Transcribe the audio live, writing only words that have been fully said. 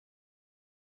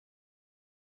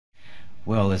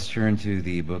Well, let's turn to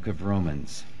the book of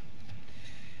Romans.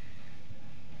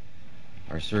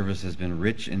 Our service has been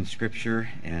rich in Scripture,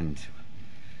 and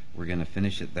we're going to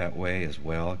finish it that way as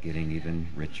well, getting even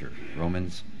richer.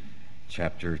 Romans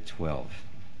chapter 12.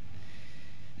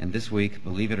 And this week,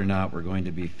 believe it or not, we're going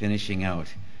to be finishing out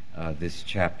this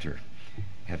chapter.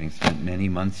 Having spent many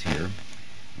months here,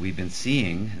 we've been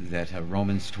seeing that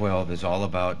Romans 12 is all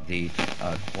about the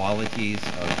qualities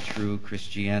of true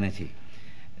Christianity.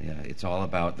 It's all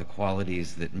about the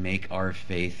qualities that make our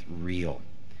faith real.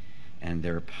 And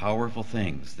they're powerful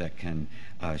things that can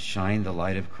shine the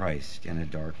light of Christ in a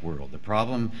dark world. The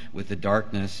problem with the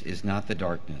darkness is not the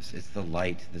darkness. It's the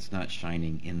light that's not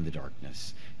shining in the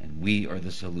darkness. And we are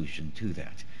the solution to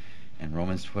that. And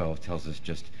Romans 12 tells us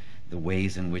just the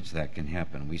ways in which that can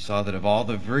happen. We saw that of all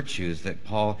the virtues that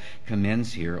Paul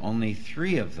commends here, only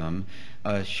 3 of them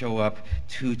show up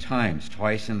 2 times,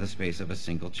 twice in the space of a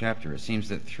single chapter. It seems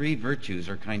that 3 virtues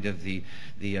are kind of the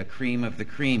cream of the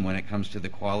cream when it comes to the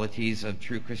qualities of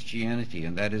true Christianity,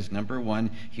 and that is number 1,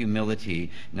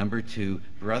 humility, number 2,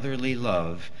 brotherly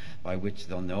love, by which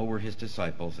they'll know we're his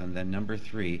disciples, and then number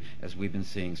 3, as we've been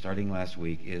seeing starting last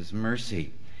week, is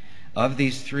mercy. Of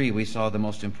these 3, we saw the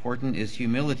most important is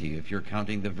humility, if you're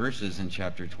counting the verses in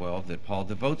chapter 12 that Paul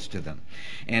devotes to them.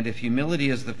 And if humility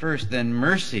is the first, then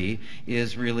mercy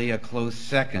is really a close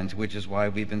second, which is why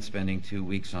we've been spending 2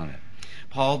 weeks on it.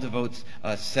 Paul devotes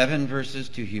 7 verses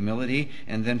to humility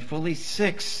and then fully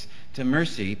 6 to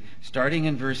mercy, starting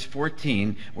in verse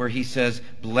 14, where he says,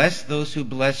 "Bless those who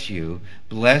bless you,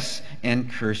 bless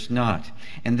and curse not."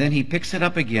 And then he picks it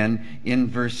up again in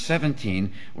verse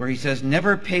 17, where he says,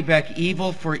 "Never pay back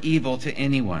evil for evil to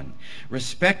anyone.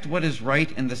 Respect what is right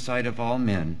in the sight of all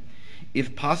men.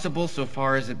 If possible, so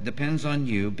far as it depends on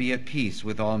you, be at peace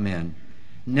with all men.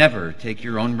 Never take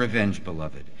your own revenge,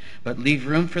 beloved, but leave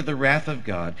room for the wrath of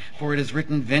God, for it is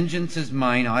written, 'Vengeance is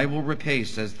mine, I will repay,'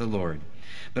 says the Lord.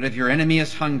 But if your enemy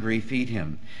is hungry, feed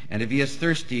him, and if he is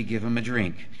thirsty, give him a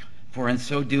drink. For in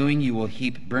so doing you will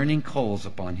heap burning coals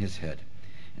upon his head."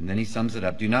 And then he sums it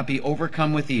up. "Do not be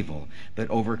overcome with evil, but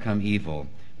overcome evil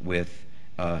with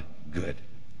good."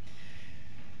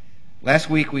 Last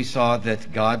week we saw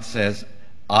that God says,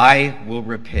 "I will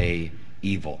repay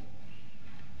evil."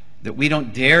 That we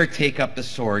don't dare take up the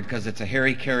sword because it's a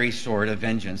hara-kiri sword of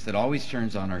vengeance that always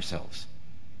turns on ourselves.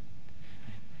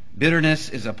 Bitterness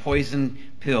is a poison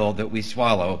pill that we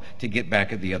swallow to get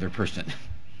back at the other person.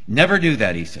 Never do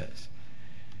that, he says.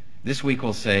 This week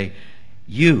we'll say,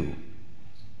 you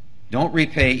don't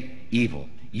repay evil.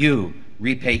 You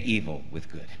repay evil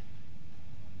with good.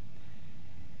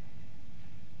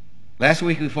 Last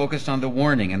week we focused on the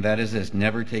warning, and that is this: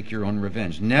 never take your own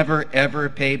revenge. Never ever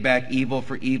pay back evil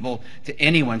for evil to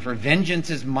anyone, for vengeance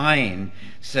is mine,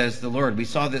 says the Lord. We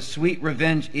saw that sweet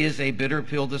revenge is a bitter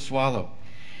pill to swallow.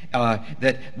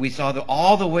 That we saw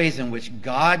all the ways in which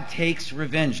God takes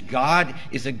revenge. God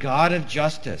is a God of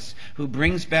justice who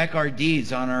brings back our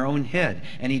deeds on our own head.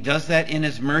 And he does that in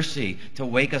his mercy to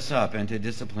wake us up and to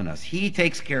discipline us. He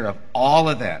takes care of all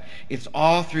of that. It's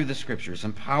all through the Scriptures.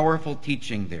 Some powerful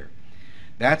teaching there.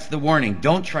 That's the warning.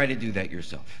 Don't try to do that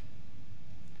yourself.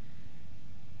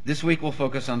 This week we'll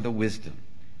focus on the wisdom.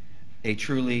 A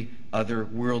truly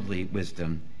otherworldly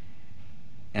wisdom.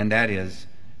 And that is,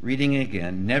 reading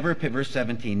again, verse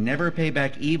 17, "Never pay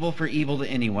back evil for evil to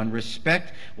anyone.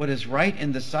 Respect what is right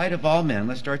in the sight of all men."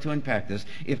 Let's start to unpack this.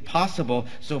 "If possible,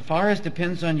 so far as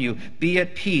depends on you, be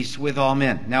at peace with all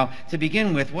men." Now, to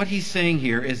begin with, what he's saying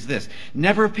here is this: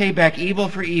 never pay back evil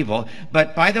for evil,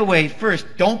 but by the way, first,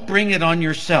 don't bring it on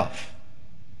yourself.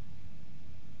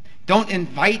 Don't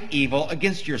invite evil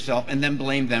against yourself and then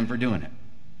blame them for doing it.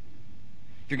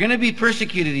 If you're going to be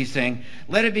persecuted, he's saying,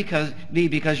 let it be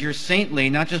because you're saintly,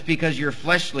 not just because you're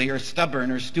fleshly or stubborn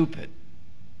or stupid.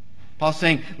 Paul's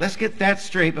saying, let's get that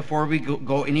straight before we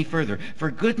go any further.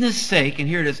 For goodness sake, and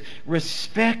here it is,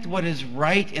 respect what is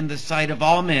right in the sight of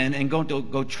all men, and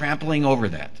go trampling over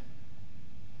that.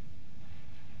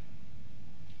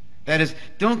 That is,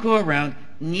 don't go around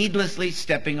needlessly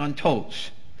stepping on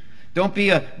toes. Don't be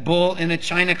a bull in a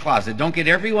china closet. Don't get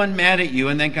everyone mad at you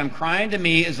and then come crying to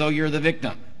me as though you're the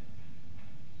victim.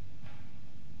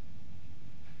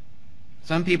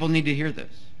 Some people need to hear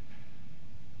this.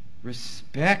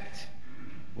 Respect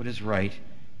what is right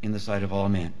in the sight of all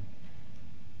men.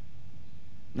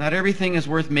 Not everything is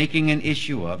worth making an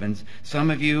issue of, and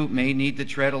some of you may need to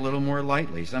tread a little more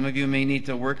lightly. Some of you may need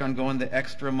to work on going the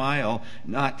extra mile,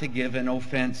 not to give an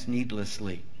offense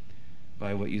needlessly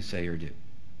by what you say or do.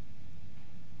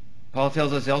 Paul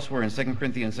tells us elsewhere in 2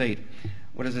 Corinthians 8,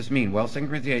 what does this mean? Well, 2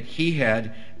 Corinthians 8, he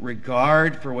had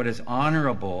regard for what is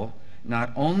honorable,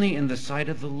 not only in the sight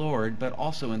of the Lord, but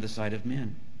also in the sight of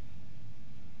men.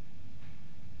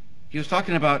 He was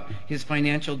talking about his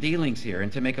financial dealings here,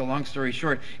 and to make a long story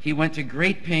short, he went to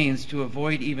great pains to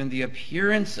avoid even the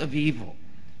appearance of evil.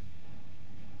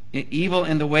 Evil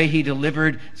in the way he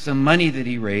delivered some money that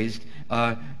he raised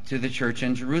to the church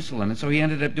in Jerusalem. And so he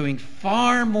ended up doing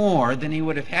far more than he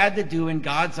would have had to do in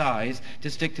God's eyes to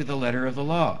stick to the letter of the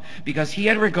law, because he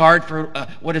had regard for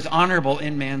what is honorable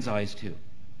in man's eyes too.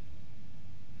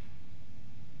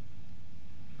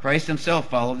 Christ himself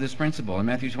followed this principle. In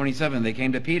Matthew 27, they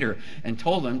came to Peter and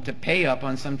told him to pay up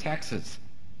on some taxes.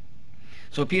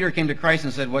 So Peter came to Christ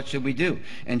and said, "What should we do?"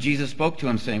 And Jesus spoke to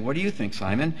him, saying, "What do you think,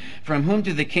 Simon? From whom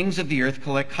do the kings of the earth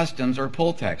collect customs or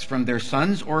poll tax? From their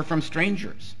sons or from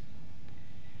strangers?"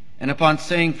 And upon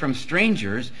saying from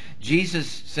strangers, Jesus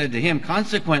said to him,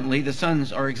 "Consequently, the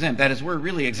sons are exempt." That is, we're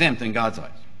really exempt in God's eyes.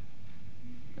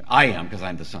 I am, because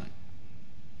I'm the son.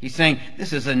 He's saying,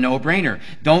 this is a no-brainer.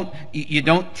 You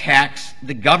don't tax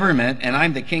the government, and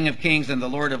I'm the King of Kings and the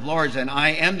Lord of Lords, and I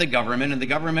am the government, and the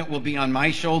government will be on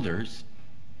my shoulders.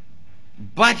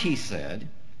 But, he said,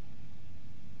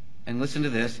 and listen to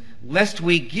this, lest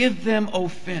we give them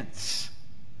offense.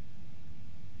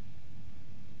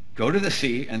 Go to the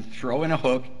sea and throw in a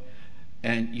hook,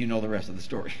 and you know the rest of the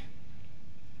story.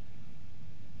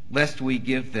 Lest we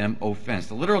give them offense.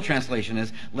 The literal translation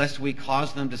is, lest we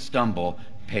cause them to stumble,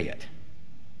 pay it.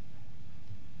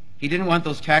 He didn't want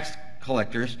those tax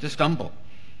collectors to stumble.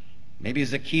 Maybe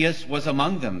Zacchaeus was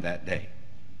among them that day.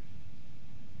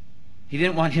 He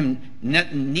didn't want him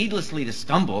needlessly to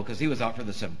stumble because he was out for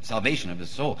the salvation of his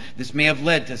soul. This may have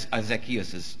led to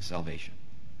Zacchaeus' salvation.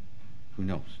 Who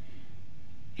knows?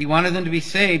 He wanted them to be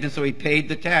saved, and so he paid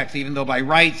the tax, even though by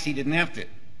rights he didn't have to.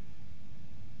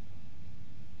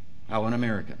 How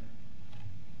un-American.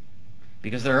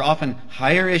 Because there are often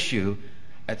higher issue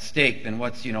at stake than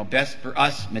what's best for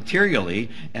us materially,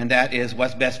 and that is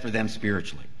what's best for them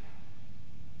spiritually.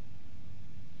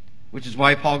 Which is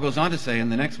why Paul goes on to say in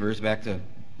the next verse, back to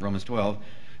Romans 12,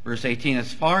 verse 18,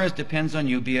 as far as depends on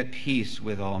you, be at peace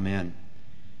with all men.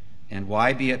 And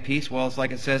why be at peace? Well, it's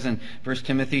like it says in 1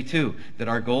 Timothy 2, that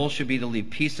our goal should be to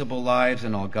lead peaceable lives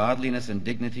in all godliness and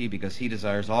dignity, because he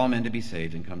desires all men to be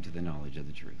saved and come to the knowledge of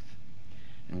the truth.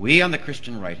 And we on the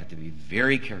Christian right have to be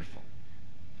very careful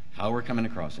how we're coming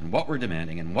across and what we're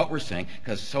demanding and what we're saying,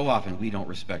 because so often we don't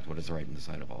respect what is right in the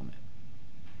sight of all men.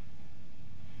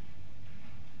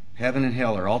 Heaven and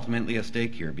hell are ultimately at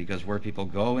stake here, because where people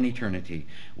go in eternity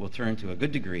will turn to a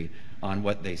good degree on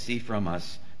what they see from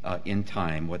us in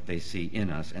time, what they see in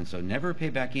us. And so never pay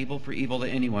back evil for evil to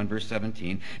anyone, verse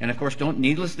 17. And of course, don't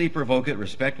needlessly provoke it.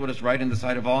 Respect what is right in the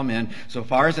sight of all men. So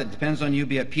far as it depends on you,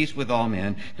 be at peace with all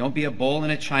men. Don't be a bull in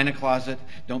a china closet.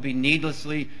 Don't be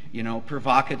needlessly,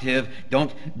 provocative.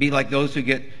 Don't be like those who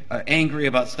get angry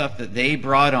about stuff that they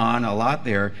brought on a lot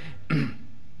there.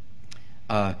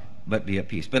 But be at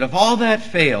peace. But if all that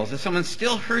fails, if someone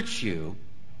still hurts you,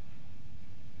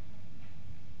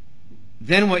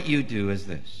 then what you do is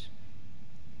this.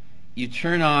 You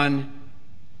turn on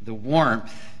the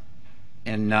warmth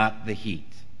and not the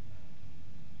heat.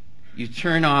 You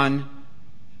turn on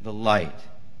the light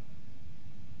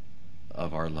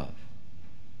of our love.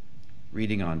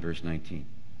 Reading on, verse 19.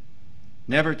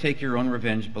 Never take your own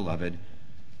revenge, beloved,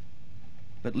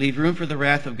 but leave room for the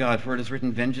wrath of God, for it is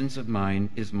written, vengeance of mine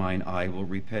is mine, I will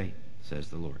repay, says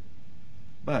the Lord.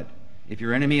 But if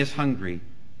your enemy is hungry,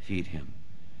 feed him.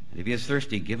 And if he is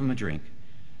thirsty, give him a drink.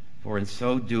 For in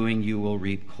so doing you will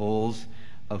reap coals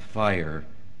of fire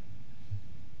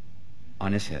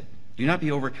on his head. Do not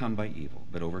be overcome by evil,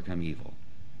 but overcome evil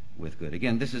with good.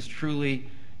 Again, this is truly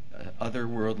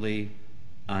otherworldly,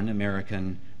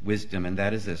 un-American wisdom, and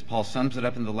that is this. Paul sums it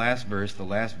up in the last verse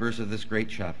of this great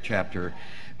chapter.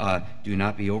 Do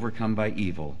not be overcome by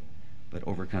evil, but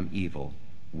overcome evil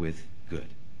with good.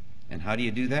 And how do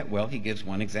you do that? Well, he gives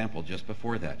one example just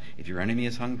before that. If your enemy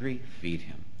is hungry, feed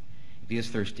him. If he is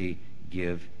thirsty,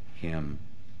 give him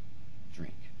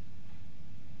drink.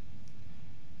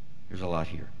 There's a lot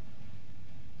here.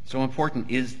 So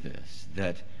important is this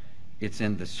that it's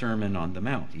in the Sermon on the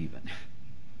Mount even.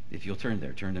 If you'll turn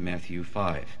there, turn to Matthew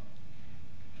 5.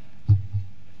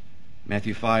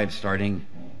 Matthew 5, starting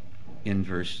in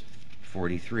verse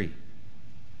 43.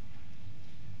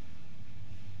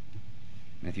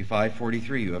 Matthew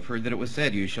 5:43, you have heard that it was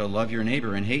said, you shall love your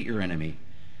neighbor and hate your enemy.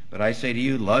 But I say to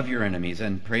you, love your enemies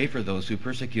and pray for those who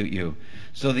persecute you,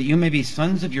 so that you may be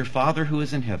sons of your Father who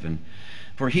is in heaven.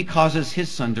 For he causes his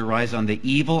sun to rise on the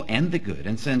evil and the good,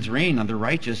 and sends rain on the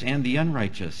righteous and the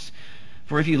unrighteous.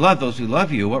 For if you love those who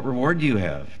love you, what reward do you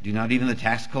have? Do not even the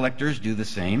tax collectors do the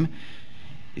same?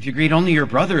 If you greet only your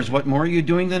brothers, what more are you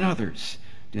doing than others?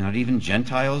 Do not even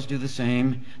Gentiles do the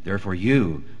same? Therefore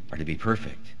you are to be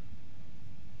perfect,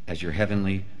 as your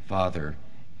heavenly Father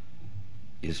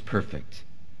is perfect.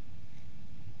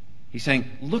 He's saying,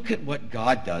 look at what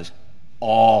God does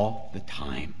all the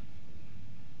time.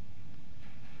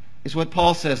 It's what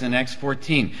Paul says in Acts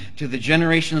 14. To the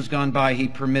generations gone by, he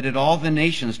permitted all the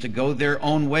nations to go their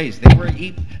own ways.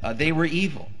 They were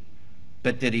evil.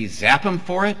 But did he zap them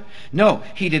for it? No,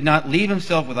 he did not leave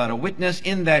himself without a witness,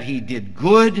 in that he did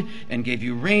good and gave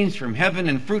you rains from heaven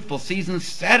and fruitful seasons,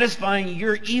 satisfying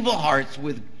your evil hearts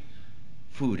with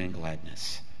food and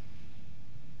gladness.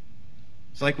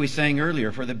 It's like we sang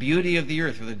earlier, for the beauty of the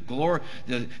earth, for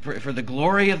the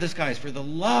glory of the skies, for the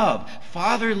love,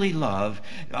 fatherly love,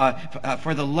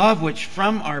 for the love which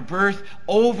from our birth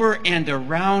over and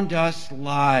around us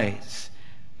lies.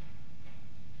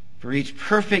 For each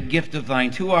perfect gift of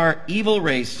thine to our evil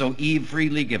race, so Eve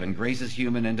freely given, graces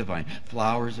human and divine,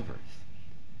 flowers of earth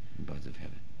and buds of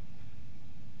heaven.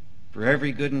 For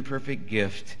every good and perfect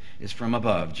gift is from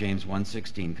above, James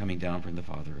 1:16, coming down from the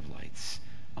Father of lights,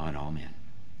 on all men.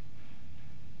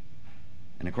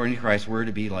 And according to Christ, we're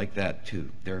to be like that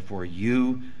too. Therefore,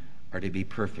 you are to be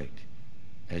perfect,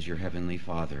 as your heavenly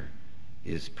Father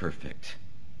is perfect.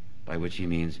 By which he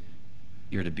means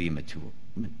you're to be mature.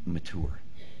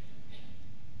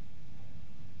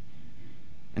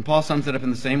 And Paul sums it up in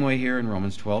the same way here in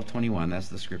Romans 12:21. That's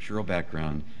the scriptural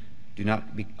background. Do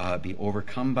not be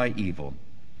overcome by evil,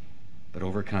 but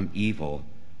overcome evil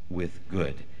with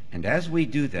good. And as we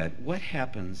do that, what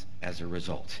happens as a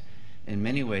result? In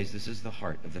many ways, this is the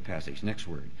heart of the passage. Next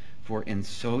word. For in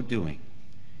so doing,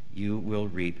 you will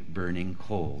reap burning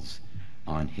coals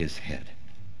on his head.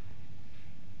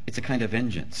 It's a kind of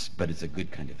vengeance, but it's a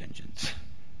good kind of vengeance.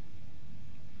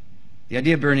 The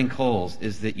idea of burning coals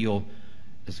is that you'll,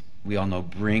 as we all know,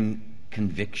 bring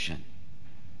conviction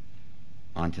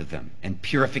onto them, and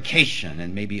purification,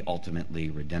 and maybe ultimately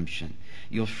redemption.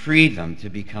 You'll free them to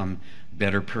become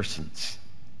better persons.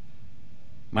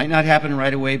 Might not happen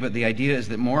right away, but the idea is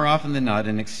that more often than not,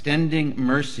 in extending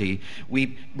mercy,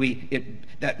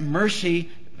 that mercy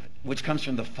which comes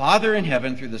from the Father in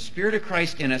heaven through the Spirit of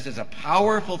Christ in us is a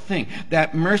powerful thing.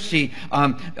 That mercy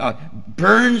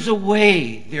burns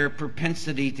away their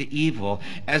propensity to evil.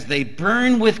 As they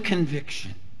burn with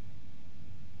conviction,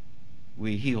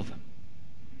 we heal them.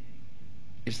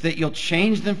 It's that you'll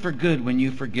change them for good when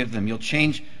you forgive them. You'll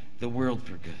change the world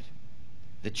for good.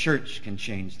 The church can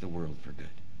change the world for good,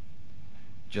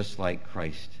 just like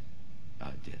Christ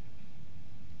did.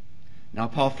 Now,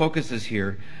 Paul focuses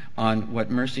here on what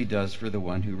mercy does for the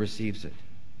one who receives it,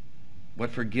 what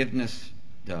forgiveness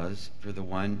does for the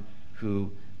one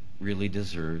who really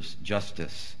deserves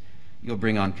justice. You'll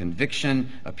bring on conviction,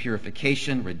 a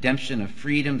purification, redemption, a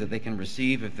freedom that they can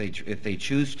receive if they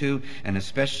choose to, and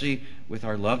especially with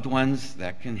our loved ones,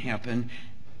 that can happen.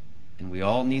 And we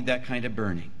all need that kind of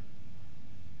burning.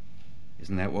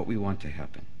 Isn't that what we want to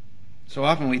happen? So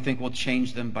often we think we'll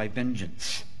change them by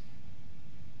vengeance.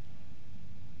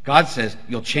 God says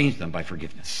you'll change them by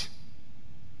forgiveness.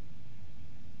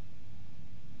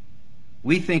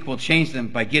 We think we'll change them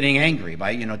by getting angry,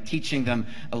 by teaching them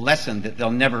a lesson that they'll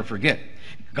never forget.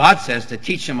 God says to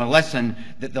teach them a lesson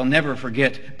that they'll never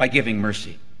forget by giving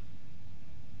mercy.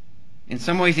 In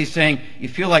some ways he's saying, you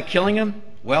feel like killing them?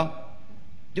 Well,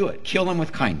 do it. Kill them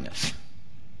with kindness.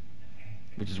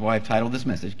 Which is why I've titled this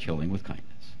message, Killing with Kindness.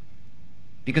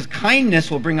 Because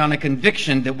kindness will bring on a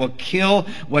conviction that will kill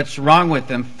what's wrong with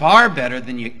them far better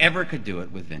than you ever could do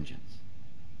it with vengeance.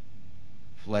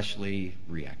 Fleshly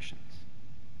reactions.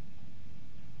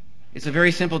 It's a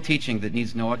very simple teaching that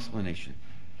needs no explanation.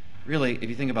 Really, if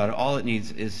you think about it, all it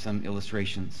needs is some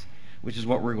illustrations, which is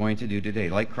what we're going to do today,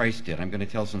 like Christ did. I'm going to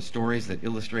tell some stories that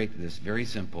illustrate this very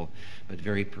simple but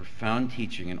very profound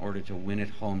teaching in order to win it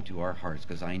home to our hearts,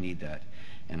 because I need that,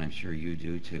 and I'm sure you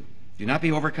do too. Do not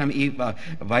be overcome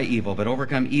by evil, but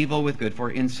overcome evil with good, for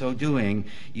in so doing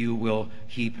you will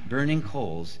heap burning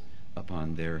coals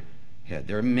upon their head.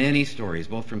 There are many stories,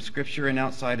 both from Scripture and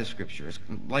outside of Scripture. It's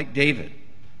like David.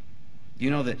 Do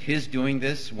you know that his doing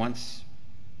this once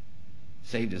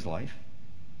saved his life?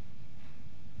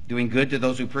 Doing good to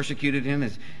those who persecuted him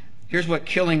is... Here's what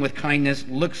killing with kindness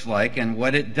looks like, and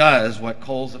what it does, what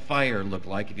coals of fire look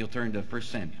like, if you'll turn to 1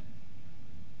 Samuel.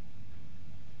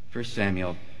 1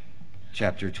 Samuel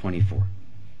chapter 24.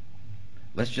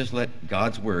 Let's just let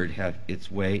God's word have its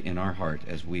way in our heart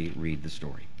as we read the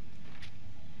story.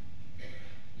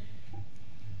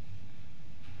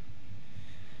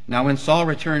 Now when Saul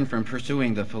returned from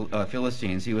pursuing the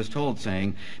Philistines, he was told,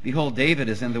 saying, Behold, David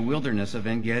is in the wilderness of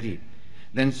En-Gedi.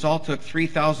 Then Saul took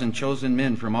 3,000 chosen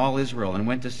men from all Israel and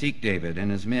went to seek David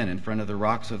and his men in front of the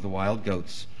rocks of the wild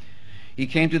goats. He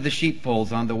came to the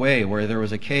sheepfolds on the way where there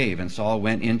was a cave, and Saul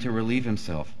went in to relieve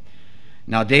himself.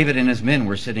 Now David and his men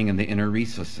were sitting in the inner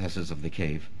recesses of the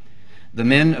cave. The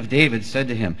men of David said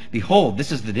to him, "Behold,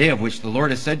 this is the day of which the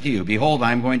Lord has said to you, Behold,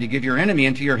 I am going to give your enemy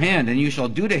into your hand, and you shall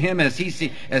do to him as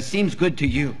seems good to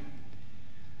you."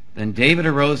 Then David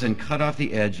arose and cut off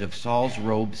the edge of Saul's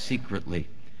robe secretly.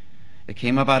 It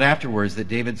came about afterwards that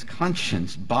David's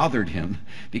conscience bothered him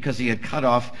because he had cut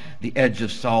off the edge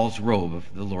of Saul's robe of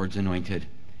the Lord's anointed.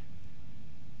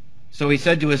 So he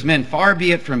said to his men, "Far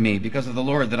be it from me, because of the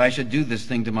Lord, that I should do this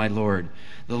thing to my Lord,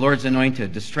 the Lord's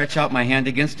anointed, to stretch out my hand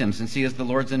against him, since he is the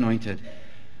Lord's anointed."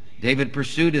 David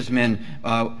persuaded his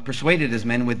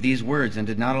men with these words, and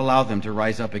did not allow them to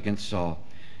rise up against Saul.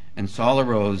 And Saul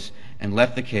arose and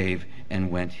left the cave and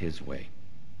went his way.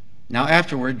 Now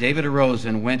afterward David arose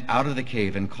and went out of the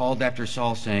cave and called after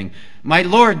Saul, saying, "My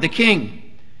lord, the king!"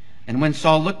 And when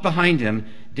Saul looked behind him,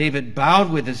 David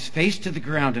bowed with his face to the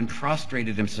ground and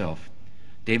prostrated himself.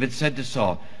 David said to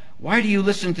Saul, "Why do you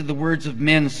listen to the words of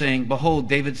men, saying, Behold,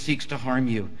 David seeks to harm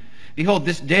you? Behold,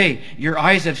 this day your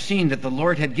eyes have seen that the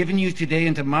Lord had given you today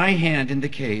into my hand in the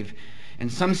cave.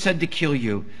 And some said to kill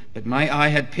you, but my eye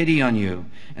had pity on you.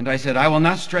 And I said, I will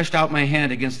not stretch out my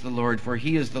hand against the Lord, for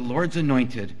he is the Lord's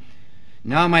anointed.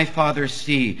 Now, my father,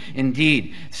 see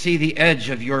the edge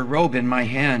of your robe in my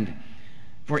hand.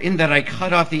 For in that I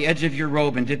cut off the edge of your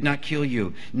robe and did not kill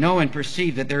you. Know and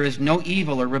perceive that there is no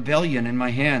evil or rebellion in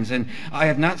my hands, and I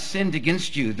have not sinned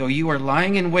against you, though you are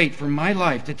lying in wait for my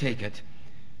life to take it.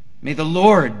 May the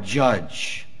Lord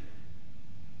judge.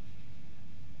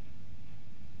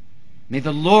 May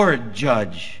the Lord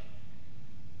judge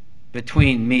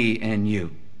between me and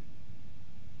you.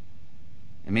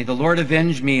 And may the Lord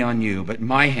avenge me on you, but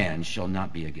my hand shall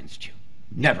not be against you.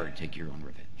 Never take your own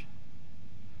revenge."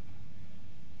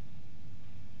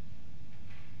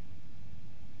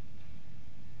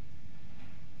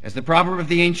 As the proverb of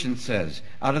the ancients says,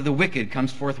 out of the wicked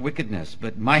comes forth wickedness,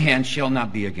 but my hand shall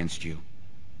not be against you.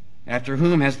 After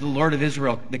whom has the Lord of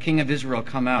Israel, the King of Israel,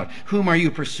 come out? Whom are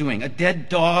you pursuing? A dead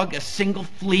dog? A single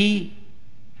flea?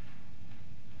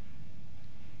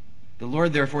 The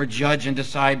Lord therefore judge and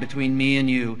decide between me and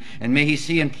you, and may he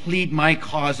see and plead my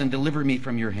cause and deliver me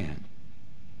from your hand.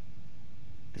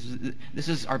 This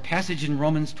is our passage in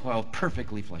Romans 12,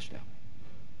 perfectly fleshed out.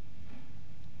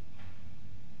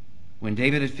 When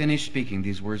David had finished speaking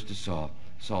these words to Saul,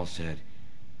 Saul said,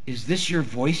 "Is this your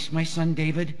voice, my son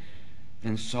David?"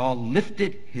 Then Saul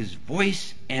lifted his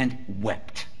voice and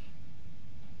wept,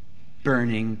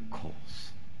 burning coals.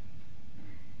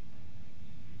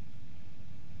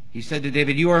 He said to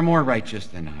David, "You are more righteous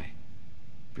than I,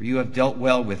 for you have dealt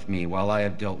well with me while I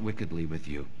have dealt wickedly with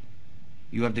you.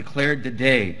 You have declared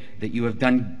today that you have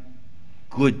done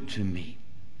good to me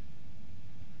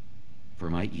for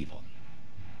my evil.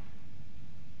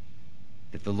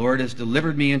 That the Lord has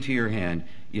delivered me into your hand,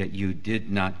 yet you did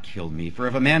not kill me. For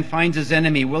if a man finds his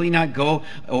enemy, will he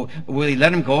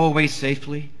let him go away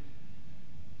safely?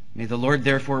 May the Lord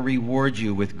therefore reward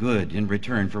you with good in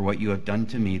return for what you have done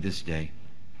to me this day.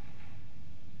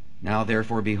 Now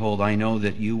therefore, behold, I know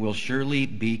that you will surely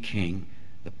be king."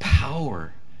 The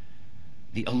power,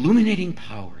 the illuminating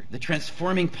power, the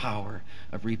transforming power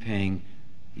of repaying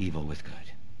evil with good.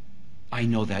 I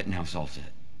know that now, Saul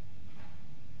said.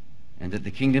 "And that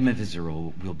the kingdom of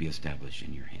Israel will be established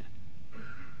in your hand.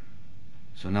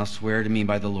 So now swear to me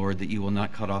by the Lord that you will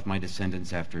not cut off my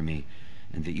descendants after me,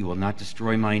 and that you will not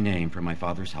destroy my name from my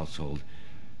father's household."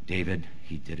 David,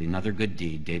 he did another good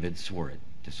deed. David swore it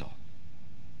to Saul.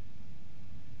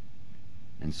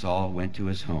 And Saul went to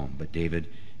his home, but David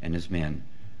and his men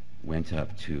went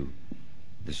up to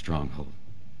the stronghold.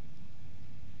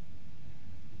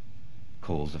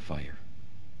 Coals of fire.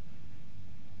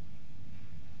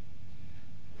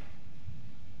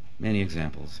 Many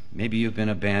examples. Maybe you've been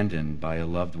abandoned by a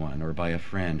loved one, or by a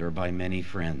friend, or by many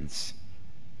friends.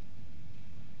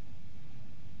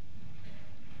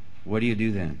 What do you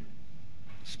do then?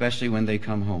 Especially when they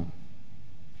come home.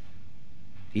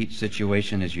 Each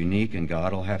situation is unique, and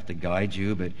God will have to guide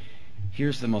you, but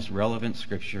here's the most relevant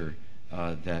scripture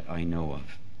that I know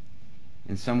of.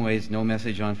 In some ways, no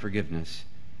message on forgiveness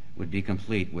would be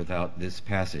complete without this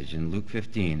passage in Luke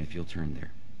 15, if you'll turn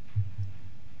there.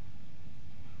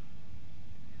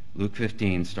 Luke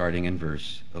 15, starting in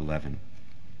verse 11.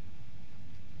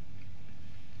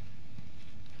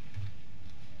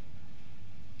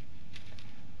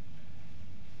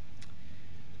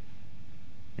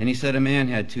 And he said, "A man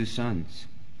had 2 sons.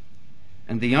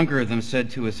 And the younger of them said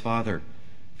to his father,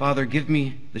 "Father, give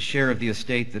me the share of the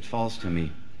estate that falls to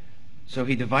me." So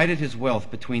he divided his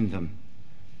wealth between them.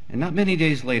 And not many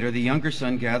days later, the younger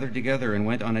son gathered together and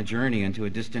went on a journey into a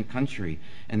distant country,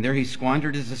 and there he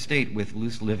squandered his estate with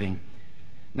loose living.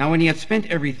 Now when he had spent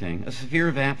everything, a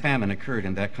severe famine occurred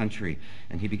in that country,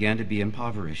 and he began to be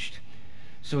impoverished.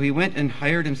 So he went and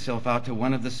hired himself out to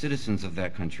one of the citizens of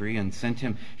that country, and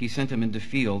he sent him into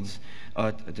fields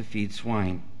to feed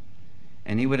swine.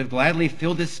 And he would have gladly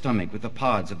filled his stomach with the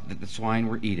pods that the swine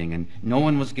were eating, and no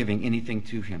one was giving anything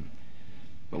to him.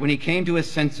 But when he came to his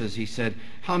senses, he said,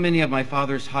 "How many of my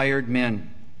father's hired men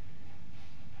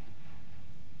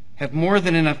have more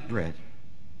than enough bread,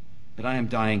 but I am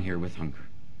dying here with hunger?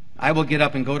 I will get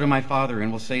up and go to my father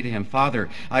and will say to him, 'Father,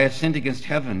 I have sinned against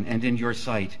heaven and in your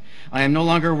sight. I am no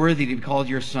longer worthy to be called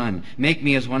your son. Make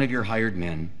me as one of your hired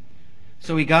men.'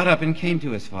 So he got up and came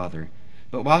to his father.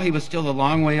 But while he was still a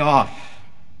long way off,"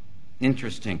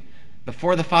 interesting,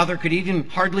 before the father could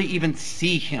hardly even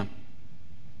see him,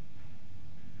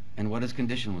 and what his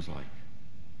condition was like.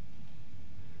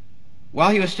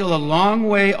 While he was still a long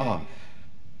way off,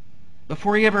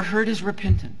 before he ever heard his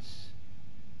repentance,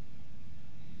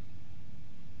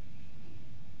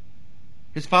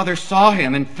 his father saw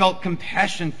him and felt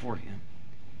compassion for him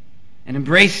and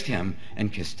embraced him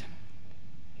and kissed him.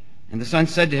 And the son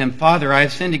said to him, "Father, I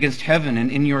have sinned against heaven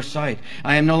and in your sight.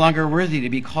 I am no longer worthy to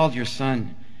be called your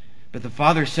son." But the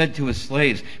father said to his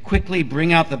slaves, "Quickly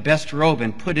bring out the best robe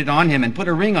and put it on him, and put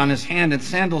a ring on his hand and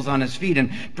sandals on his feet,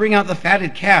 and bring out the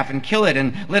fatted calf and kill it,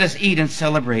 and let us eat and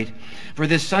celebrate. For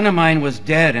this son of mine was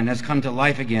dead and has come to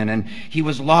life again, and he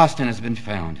was lost and has been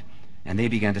found." And they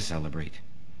began to celebrate.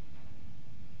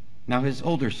 Now his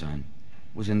older son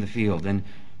was in the field, and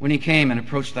when he came and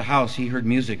approached the house, he heard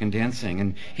music and dancing,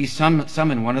 and he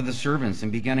summoned one of the servants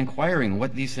and began inquiring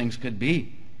what these things could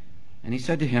be. And he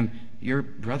said to him, "Your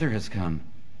brother has come,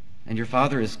 and your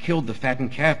father has killed the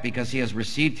fattened calf because he has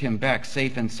received him back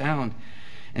safe and sound."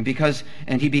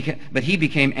 But he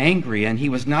became angry, and he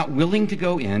was not willing to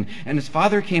go in. And his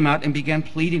father came out and began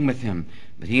pleading with him.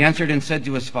 But he answered and said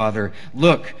to his father,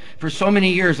 "Look, for so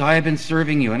many years I have been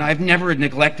serving you, and I have never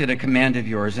neglected a command of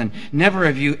yours, and never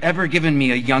have you ever given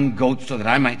me a young goat so that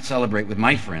I might celebrate with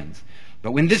my friends.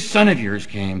 But when this son of yours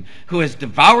came, who has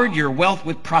devoured your wealth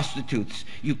with prostitutes,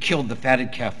 you killed the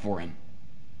fatted calf for him."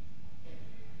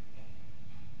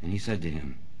 And he said to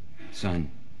him, "Son,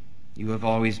 you have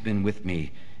always been with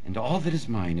me, and all that is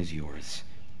mine is yours.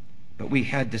 But we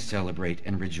had to celebrate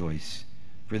and rejoice,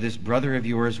 for this brother of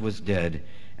yours was dead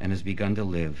and has begun to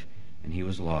live, and he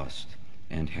was lost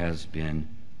and has been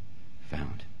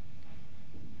found."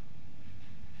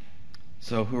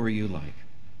 So who are you like?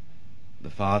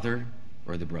 The father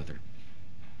or the brother?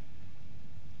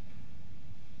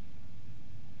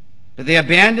 But they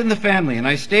abandoned the family, and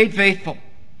I stayed faithful.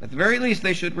 At the very least,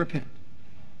 they should repent.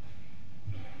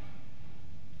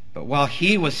 But while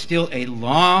he was still a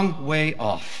long way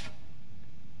off,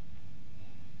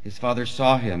 his father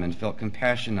saw him and felt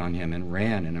compassion on him and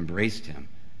ran and embraced him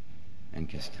and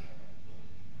kissed him.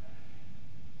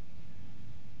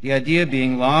 The idea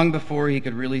being, long before he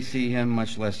could really see him,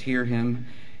 much less hear him,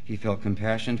 he felt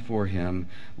compassion for him.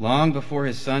 Long before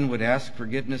his son would ask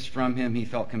forgiveness from him, he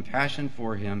felt compassion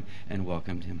for him and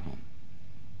welcomed him home.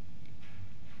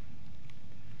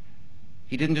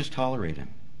 He didn't just tolerate him.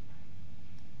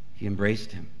 He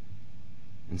embraced him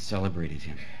and celebrated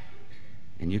him.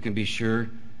 And you can be sure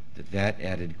that that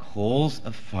added coals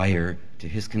of fire to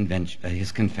his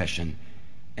confession,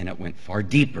 and it went far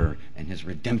deeper, and his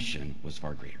redemption was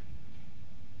far greater.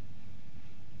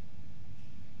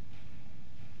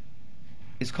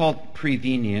 It's called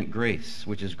prevenient grace,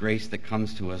 which is grace that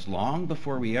comes to us long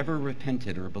before we ever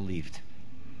repented or believed.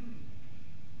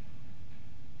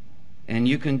 And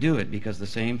you can do it because the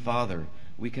same Father,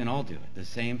 we can all do it, the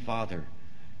same Father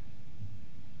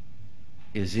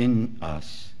is in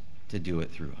us to do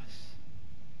it through us.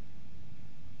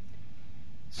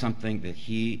 Something that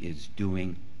he is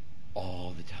doing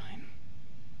all the time,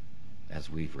 as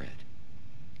we've read.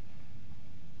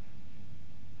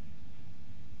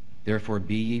 Therefore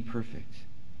be ye perfect,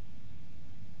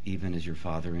 even as your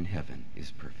Father in heaven is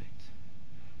perfect.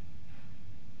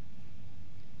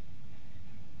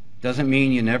 Doesn't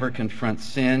mean you never confront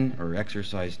sin or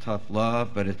exercise tough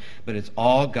love, but it's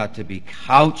all got to be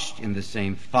couched in the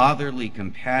same fatherly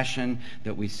compassion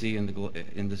that we see in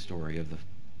the story of the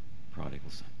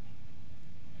prodigal son.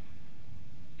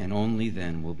 And only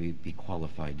then will we be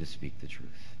qualified to speak the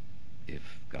truth,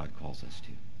 if God calls us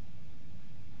to.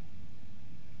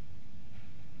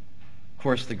 Of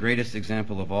course, the greatest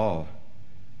example of all,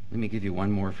 let me give you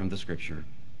one more from the Scripture,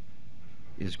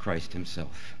 is Christ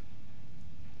himself.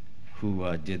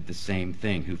 who did the same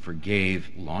thing, who forgave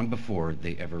long before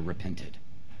they ever repented.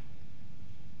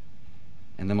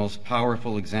 And the most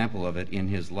powerful example of it in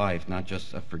his life, not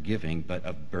just of forgiving, but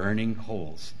of burning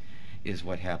coals, is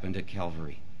what happened at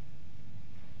Calvary.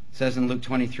 It says in Luke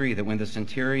 23 that when the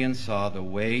centurion saw the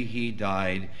way he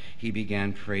died, he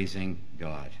began praising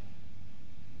God.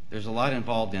 There's a lot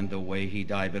involved in the way he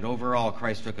died, but overall,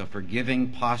 Christ took a forgiving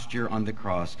posture on the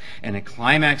cross, and it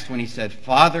climaxed when he said,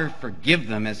 "Father, forgive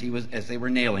them," as they were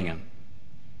nailing him,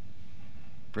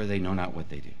 for they know not what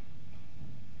they do.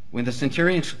 When the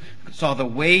centurion saw the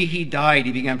way he died,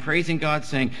 he began praising God,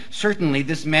 saying, "Certainly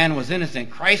this man was innocent.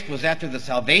 Christ was after the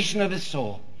salvation of his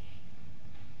soul."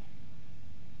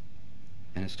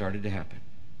 And it started to happen.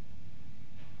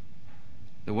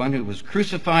 The one who was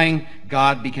crucifying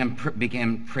God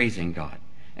began praising God.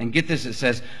 And get this, it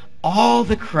says, all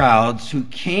the crowds who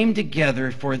came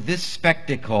together for this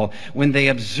spectacle, when they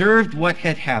observed what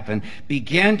had happened,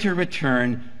 began to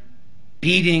return,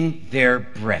 beating their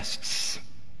breasts.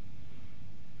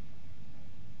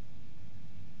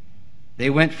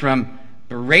 They went from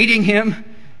berating him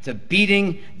to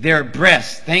beating their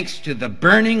breasts, thanks to the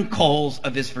burning coals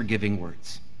of his forgiving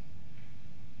words.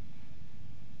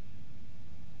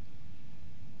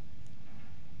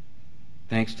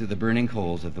 Thanks to the burning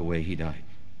coals of the way he died.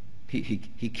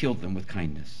 He killed them with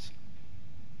kindness.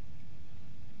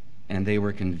 And they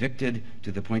were convicted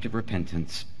to the point of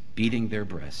repentance, beating their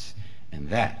breasts. And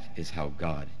that is how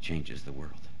God changes the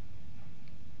world.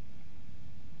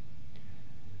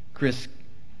 Chris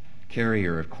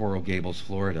Carrier of Coral Gables,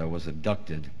 Florida, was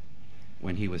abducted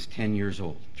when he was 10 years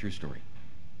old. True story.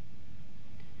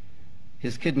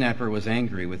 His kidnapper was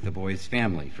angry with the boy's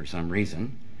family for some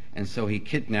reason, and so he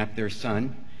kidnapped their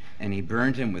son, and he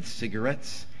burned him with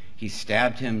cigarettes. He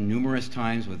stabbed him numerous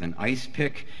times with an ice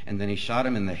pick, and then he shot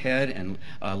him in the head and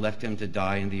left him to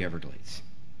die in the Everglades.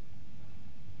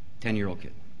 10-year-old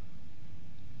kid.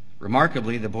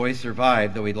 Remarkably, the boy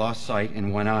survived, though he lost sight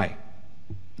in one eye.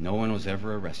 No one was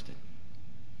ever arrested.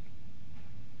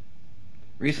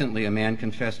 Recently, a man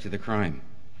confessed to the crime,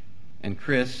 and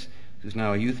Chris, who's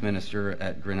now a youth minister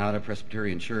at Granada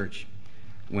Presbyterian Church,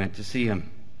 went to see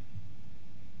him.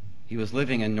 He was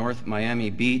living in North Miami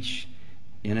Beach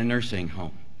in a nursing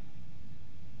home.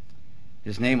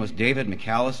 His name was David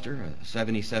McAllister, a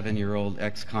 77-year-old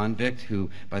ex-convict who,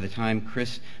 by the time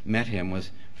Chris met him, was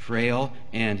frail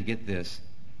and, get this,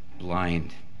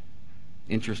 blind.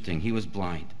 Interesting, he was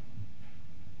blind.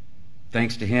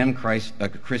 Thanks to him,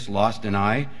 Chris lost an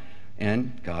eye,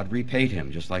 and God repaid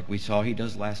him, just like we saw he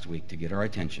does last week, to get our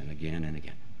attention again and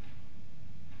again.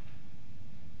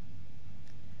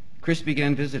 Chris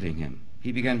began visiting him.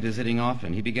 He began visiting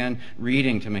often. He began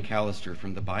reading to McAllister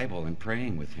from the Bible and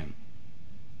praying with him.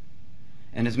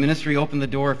 And his ministry opened the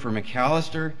door for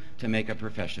McAllister to make a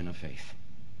profession of faith.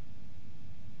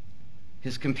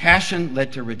 His compassion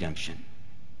led to redemption.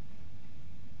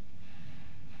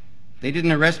 They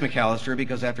didn't arrest McAllister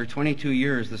because after 22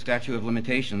 years, the statute of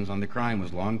limitations on the crime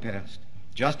was long past.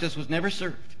 Justice was never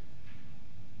served.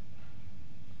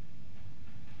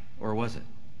 Or was it?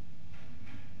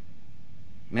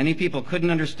 Many people couldn't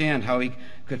understand how he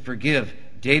could forgive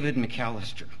David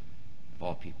McAllister, of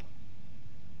all people.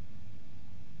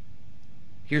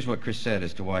 Here's what Chris said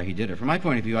as to why he did it. From my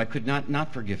point of view, I could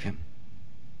not forgive him.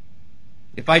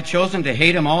 If I'd chosen to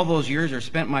hate him all those years or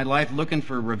spent my life looking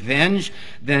for revenge,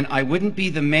 then I wouldn't be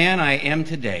the man I am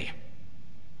today.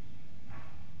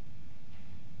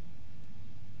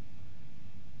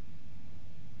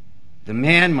 The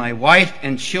man my wife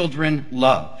and children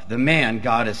love. The man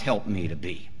God has helped me to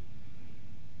be.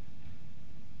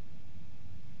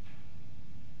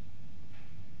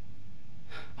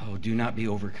 Oh, do not be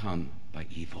overcome by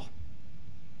evil.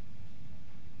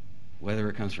 Whether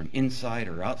it comes from inside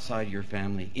or outside your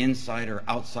family, inside or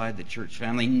outside the church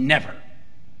family, never.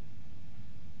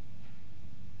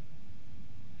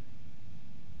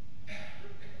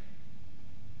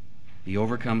 Be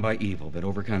overcome by evil, but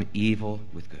overcome evil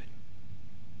with good.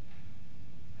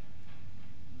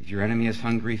 If your enemy is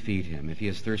hungry, feed him. If he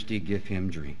is thirsty, give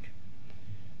him drink.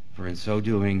 For in so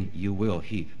doing, you will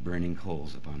heap burning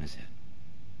coals upon his head.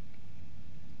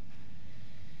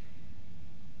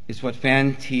 It's what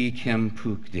Phan Thi Kim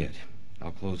Phuc did.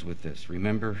 I'll close with this.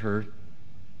 Remember her?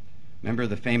 Remember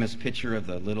the famous picture of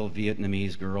the little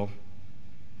Vietnamese girl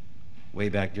way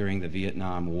back during the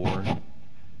Vietnam War,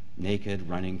 naked,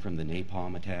 running from the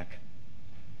napalm attack?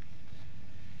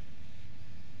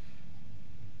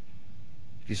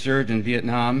 If you served in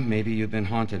Vietnam, maybe you've been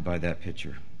haunted by that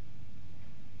picture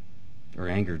or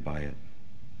angered by it.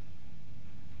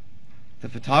 The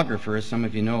photographer, as some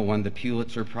of you know, won the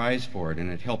Pulitzer Prize for it,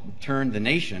 and it helped turn the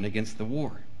nation against the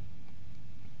war.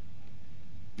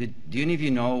 Do any of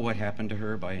you know what happened to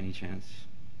her by any chance?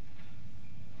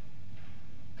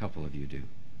 A couple of you do.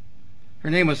 Her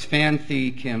name was Phan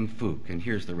Thi Kim Phuc, and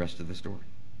here's the rest of the story.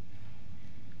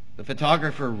 The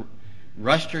photographer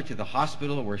rushed her to the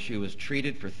hospital where she was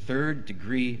treated for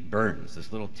third-degree burns,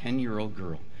 this little 10-year-old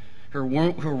girl. Her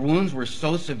wounds were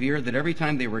so severe that every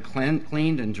time they were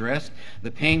cleaned and dressed,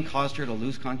 the pain caused her to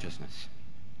lose consciousness.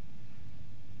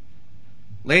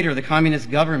 Later, the communist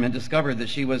government discovered that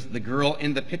she was the girl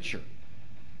in the picture.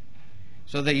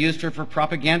 So they used her for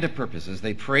propaganda purposes.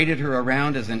 They paraded her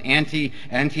around as an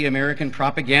anti-American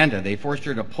propaganda. They forced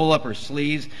her to pull up her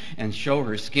sleeves and show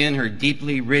her skin, her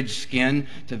deeply ridged skin,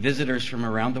 to visitors from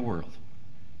around the world.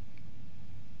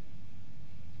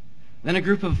 Then a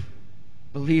group of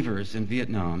believers in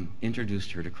Vietnam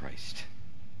introduced her to Christ.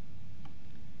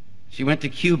 She went to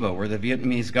Cuba, where the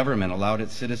Vietnamese government allowed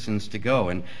its citizens to go,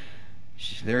 and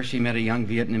there she met a young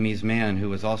Vietnamese man who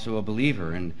was also a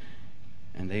believer, and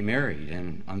they married,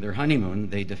 and on their honeymoon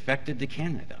they defected to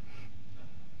Canada.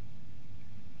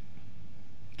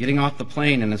 Getting off the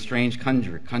plane in a strange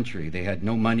country, they had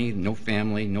no money, no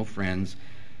family, no friends.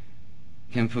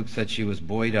 Kim Phuc said she was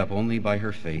buoyed up only by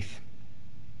her faith.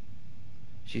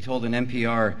 She told an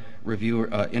NPR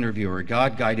interviewer,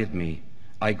 "God guided me.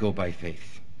 I go by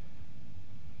faith."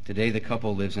 Today the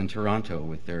couple lives in Toronto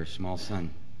with their small son.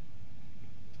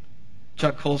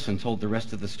 Chuck Colson told the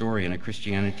rest of the story in a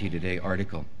Christianity Today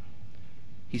article.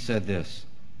 He said this: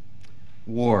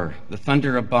 "War, the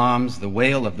thunder of bombs, the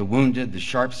wail of the wounded, the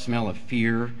sharp smell of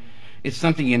fear, it's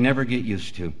something you never get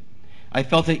used to. I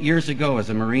felt it years ago as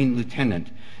a Marine lieutenant,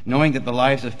 knowing that the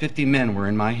lives of 50 men were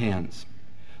in my hands.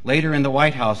 Later in the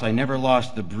White House, I never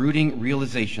lost the brooding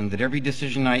realization that every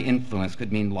decision I influenced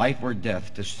could mean life or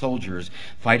death to soldiers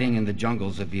fighting in the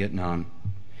jungles of Vietnam.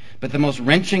 But the most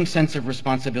wrenching sense of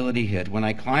responsibility hit when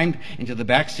I climbed into the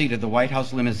back seat of the White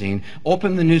House limousine,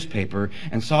 opened the newspaper,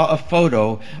 and saw a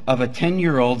photo of a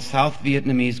 10-year-old South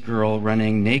Vietnamese girl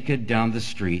running naked down the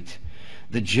street,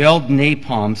 the gelled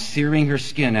napalm searing her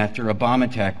skin after a bomb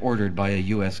attack ordered by a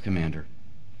U.S. commander.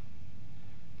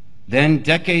 Then,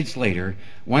 decades later,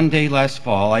 one day last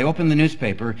fall, I opened the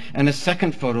newspaper and a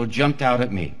second photo jumped out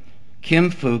at me.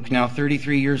 Kim Phuc, now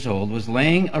 33 years old, was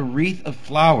laying a wreath of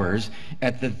flowers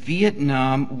at the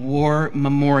Vietnam War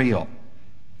Memorial.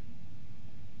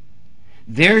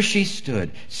 There she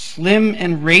stood, slim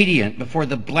and radiant before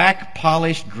the black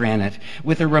polished granite,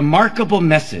 with a remarkable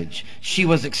message. She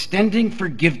was extending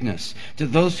forgiveness to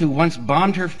those who once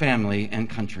bombed her family and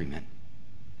countrymen.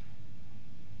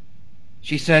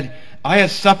 She said, "I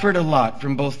have suffered a lot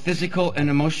from both physical and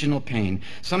emotional pain.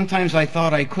 Sometimes I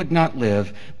thought I could not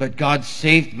live, but God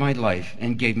saved my life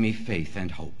and gave me faith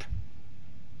and hope."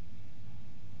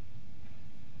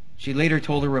 She later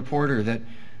told a reporter that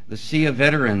the sea of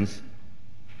veterans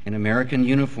in American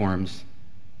uniforms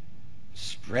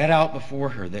spread out before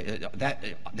her.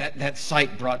 That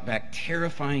sight brought back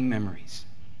terrifying memories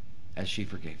as she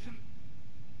forgave them.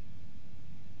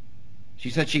 She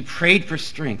said she prayed for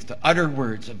strength to utter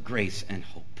words of grace and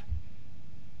hope.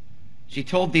 She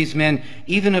told these men,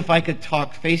 "Even if I could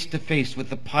talk face to face with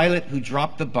the pilot who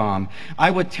dropped the bomb, I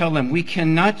would tell him we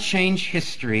cannot change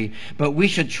history, but we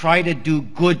should try to do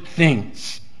good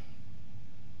things."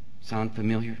 Sound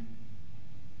familiar?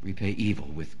 Repay evil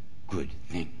with good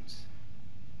things.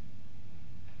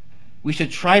 We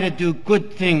should try to do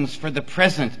good things for the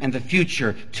present and the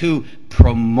future to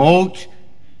promote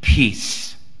peace.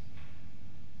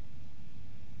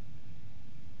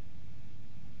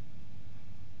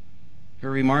 Her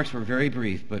remarks were very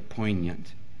brief but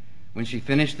poignant. When she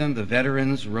finished them, the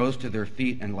veterans rose to their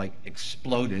feet and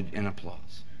exploded in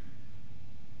applause.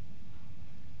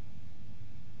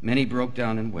 Many broke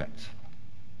down and wept.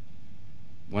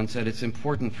 One said, "It's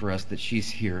important for us that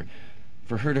she's here.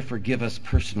 For her to forgive us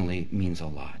personally means a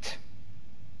lot."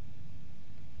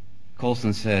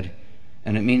 Colson said,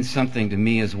 "And it means something to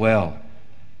me as well,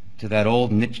 to that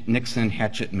old Nixon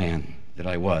hatchet man that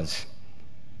I was."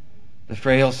 The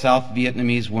frail South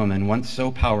Vietnamese woman, once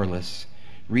so powerless,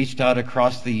 reached out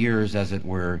across the years, as it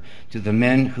were, to the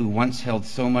men who once held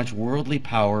so much worldly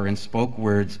power and spoke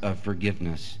words of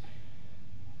forgiveness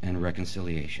and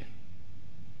reconciliation.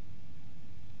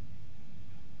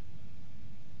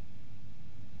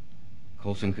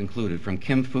 Colson concluded, from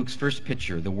Kim Phuc's first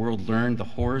picture, the world learned the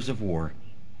horrors of war.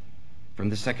 From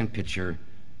the second picture,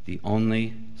 the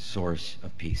only source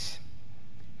of peace,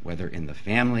 whether in the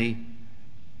family,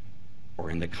 or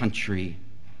in the country,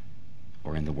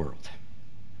 or in the world.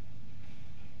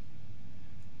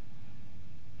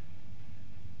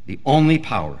 The only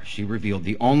power, she revealed,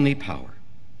 the only power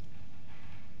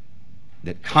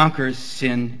that conquers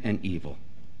sin and evil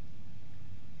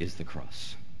is the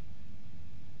cross.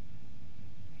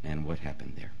 And what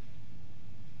happened there?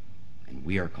 And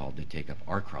we are called to take up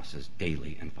our crosses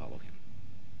daily and follow him.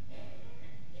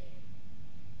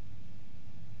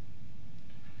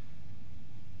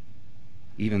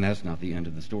 Even that's not the end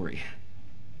of the story.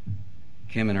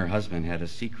 Kim and her husband had a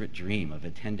secret dream of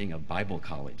attending a Bible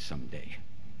college someday.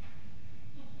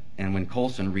 And when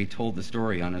Colson retold the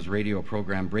story on his radio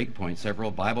program Breakpoint,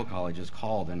 several Bible colleges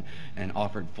called and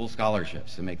offered full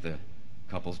scholarships to make the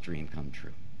couple's dream come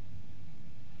true.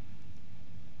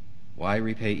 Why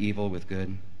repay evil with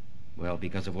good? Well,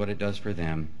 because of what it does for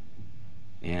them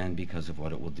and because of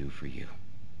what it will do for you.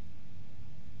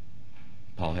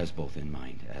 Paul has both in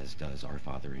mind, as does our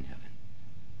Father in heaven.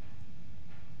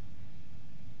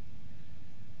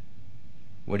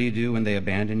 What do you do when they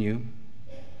abandon you?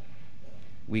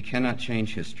 We cannot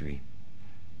change history,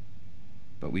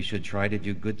 but we should try to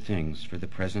do good things for the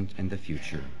present and the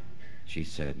future, she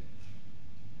said,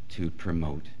 to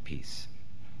promote peace.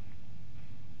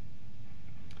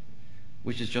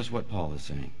 Which is just what Paul is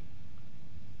saying.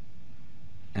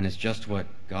 And it's just what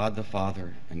God the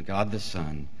Father and God the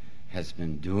Son has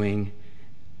been doing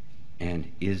and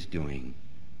is doing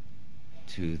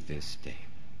to this day.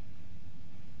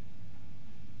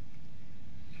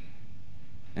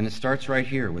 And it starts right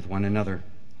here with one another,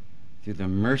 through the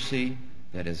mercy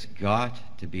that has got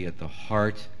to be at the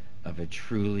heart of a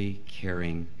truly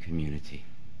caring community.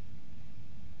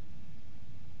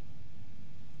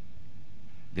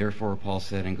 Therefore, Paul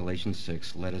said in Galatians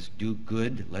 6, let us do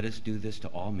good, let us do this to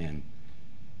all men,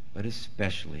 but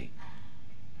especially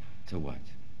to what?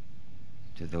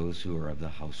 To those who are of the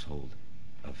household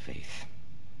of faith.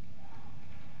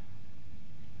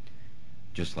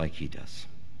 Just like he does.